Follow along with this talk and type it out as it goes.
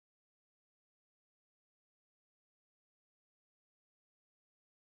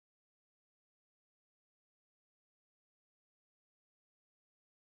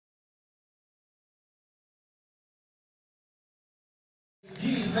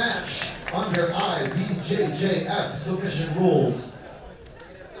Key match under IBJJF submission rules.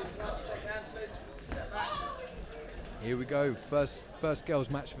 Here we go, first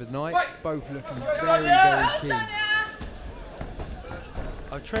girls match of the night. Both looking very keen.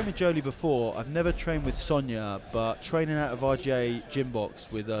 I've trained with Jolie before. I've never trained with Sonia, but training out of RGA gym box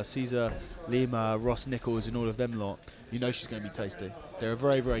with Caesar Lima, Ross Nichols, and all of them lot, you know she's going to be tasty. They're a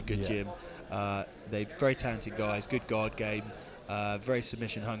very good gym. They're very talented guys, good guard game, very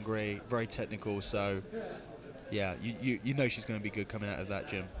submission hungry, very technical. So, yeah, you know she's going to be good coming out of that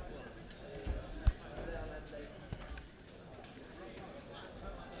gym.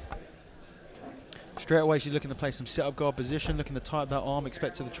 Straight away, she's looking to play some sit-up guard position, looking to tie up that arm,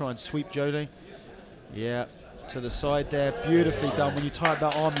 expecting to try and sweep Jolie. Yeah, to the side there, beautifully done. When you tie up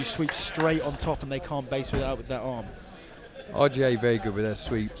that arm, you sweep straight on top, and they can't base with that arm. RGA very good with their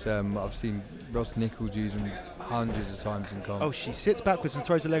sweeps. I've seen Ross Nichols use them hundreds of times in comp. Oh, she sits backwards and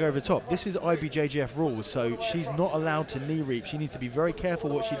throws the leg over the top. This is IBJJF rules, so she's not allowed to knee reap. She needs to be very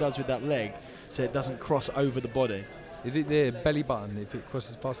careful what she does with that leg, so it doesn't cross over the body. Is it the belly button if it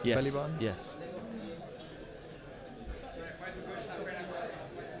crosses past the belly button? Yes.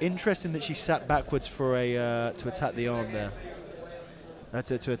 Interesting that she sat backwards for a to attack the arm there.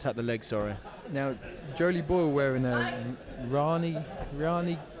 To attack the leg, sorry. Now, Jolie Boyle wearing a Rani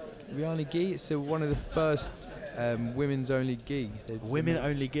gi. It's one of the first women's only gi. Women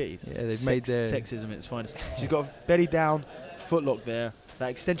only gis. Yeah, they've made their sexism at its finest. She's got a belly down, footlock there. That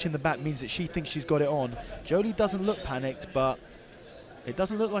extension in the back means that she thinks she's got it on. Jolie doesn't look panicked, but it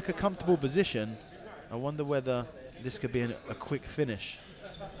doesn't look like a comfortable position. I wonder whether this could be a quick finish.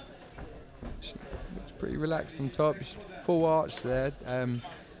 She looks pretty relaxed on top. She's full arch there.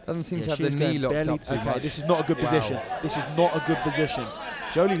 Doesn't seem to have the knee locked up too much. This is not a good position. This is not a good position.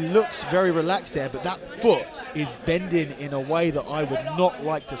 Jolie looks very relaxed there, but that foot is bending in a way that I would not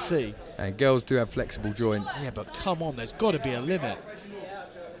like to see. And girls do have flexible joints. Yeah, but come on, there's got to be a limit.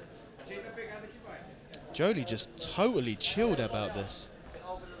 Jolie just totally chilled about this.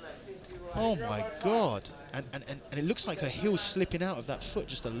 Oh my God. And it looks like her heel's slipping out of that foot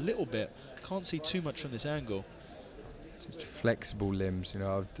just a little bit. Can't see too much from this angle. Just flexible limbs, you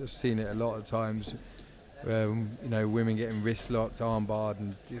know. I've seen it a lot of times. You know, women getting wrist locked, arm barred,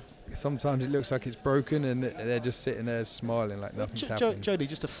 and sometimes it looks like it's broken, and they're just sitting there smiling like nothing's happening. Jolie,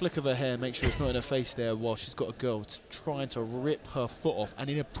 just a flick of her hair, make sure it's not in her face there while she's got a girl trying to rip her foot off, and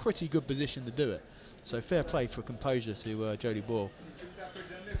in a pretty good position to do it. So fair play for composure to Jolie Boyle.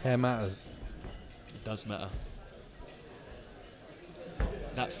 Hair matters. It does matter.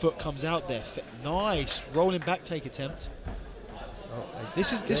 That foot comes out there. Nice rolling back take attempt. Oh,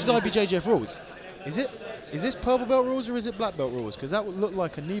 this is IBJJF rules. Is this purple belt rules or is it black belt rules? Because that would look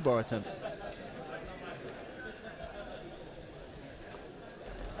like a knee bar attempt.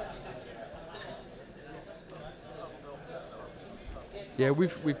 Yeah,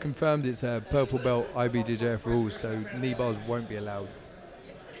 we've confirmed it's a purple belt IBJJF rules, so knee bars won't be allowed.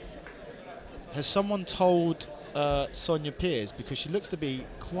 Has someone told Sonia Pires, because she looks to be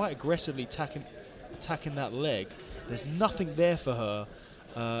quite aggressively attacking that leg? There's nothing there for her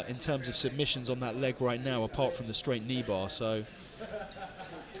in terms of submissions on that leg right now, apart from the straight knee bar. So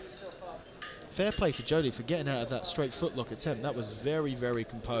fair play to Jolie for getting out of that straight footlock attempt. That was very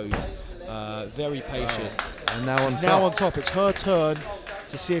composed, very patient. Wow. And now on top. It's her turn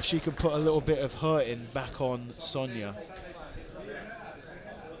to see if she can put a little bit of hurting back on Sonia.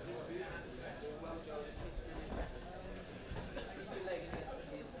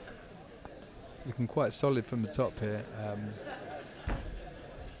 Looking quite solid from the top here.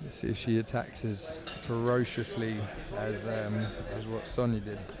 Let's see if she attacks as ferociously as what Sonia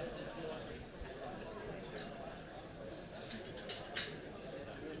did.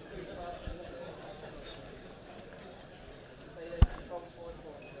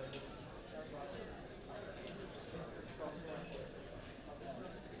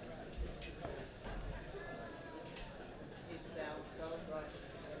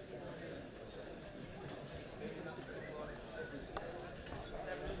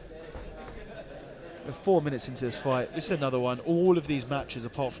 We're 4 minutes into this fight. This is another one. All of these matches,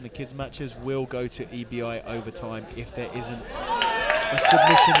 apart from the kids' matches, will go to EBI overtime if there isn't a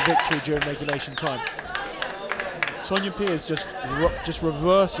submission victory during regulation time. Sonia Pires just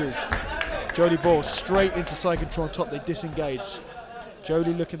reverses Jolie Boyle straight into side control on top. They disengage.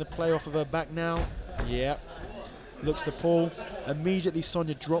 Jolie looking to play off of her back now. Yeah. Looks to pull. Immediately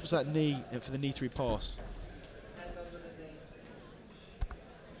Sonia drops that knee for the knee 3 pass.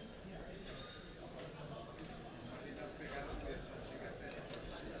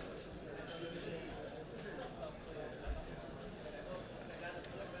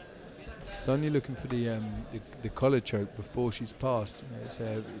 Sonia looking for the collar choke before she's passed. You know,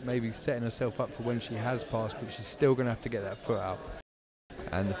 it's maybe setting herself up for when she has passed, but she's still going to have to get that foot out.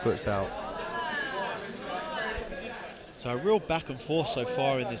 And the foot's out. So a real back and forth so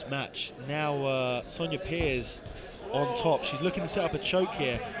far in this match. Now Sonia Pires on top. She's looking to set up a choke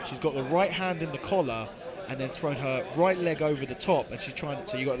here. She's got the right hand in the collar and then thrown her right leg over the top, and she's trying to,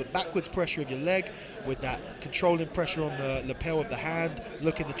 so you got the backwards pressure of your leg with that controlling pressure on the lapel of the hand,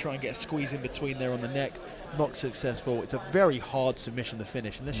 looking to try and get a squeeze in between there on the neck. Not successful. It's a very hard submission to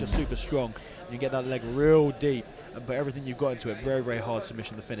finish unless you're super strong and you get that leg real deep and put everything you've got into it. Very, very hard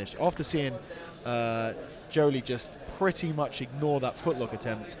submission to finish. After seeing Jolie just pretty much ignore that footlock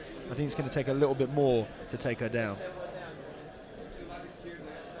attempt, I think it's going to take a little bit more to take her down.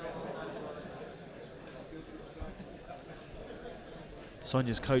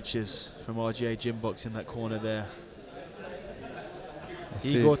 Sonia's coaches from RGA Gym Box in that corner there.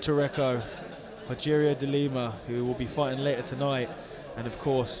 Igor Tureko, Rogerio de Lima, who will be fighting later tonight, and of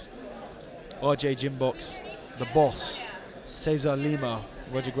course RGA Gym Box, the boss, Cesar Lima,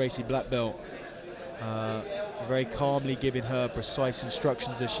 Roger Gracie black belt, very calmly giving her precise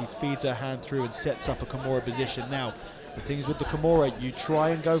instructions as she feeds her hand through and sets up a Kimura position. Now, the thing is with the Kimura, you try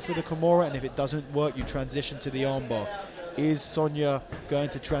and go for the Kimura, and if it doesn't work, you transition to the armbar. Is Sonia going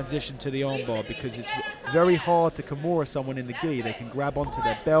to transition to the armbar? Because it's very hard to Kimura someone in the gi. They can grab onto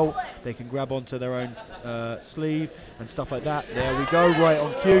their belt, they can grab onto their own sleeve and stuff like that. There we go, right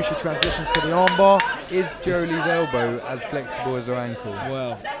on cue. She transitions to the armbar. Is Jolie's elbow as flexible as her ankle?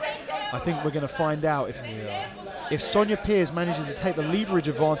 Well, I think we're going to find out. If Sonia Pires manages to take the leverage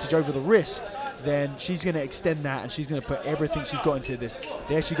advantage over the wrist, then she's going to extend that and she's going to put everything she's got into this.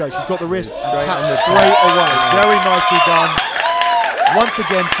 There she goes. She's got the wrist tapped straight away. Very nicely done. Once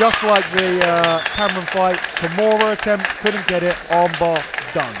again, just like the Cameron fight, Kimura attempt, couldn't get it. Armbar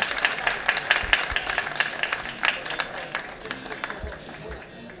done.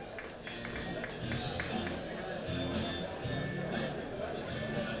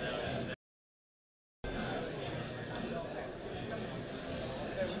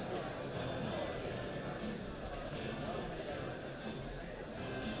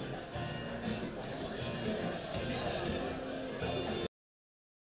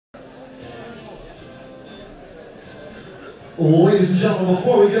 Ladies and gentlemen,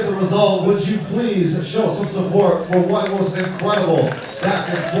 before we get the result, would you please show some support for what was an incredible back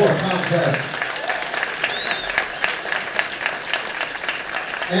and forth contest.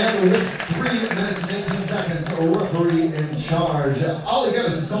 And with 3 minutes and 18 seconds, a referee in charge. Ali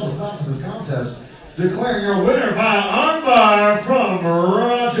Geddes has called a stop to this contest, declaring your winner via armbar from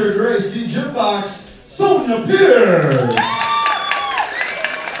Roger Gracie Gym Box, Sonia Pires.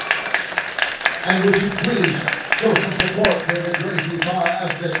 And would you please show some support for the Gracie Bar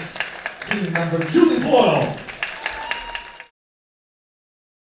Essex team member, Jolie Boyle.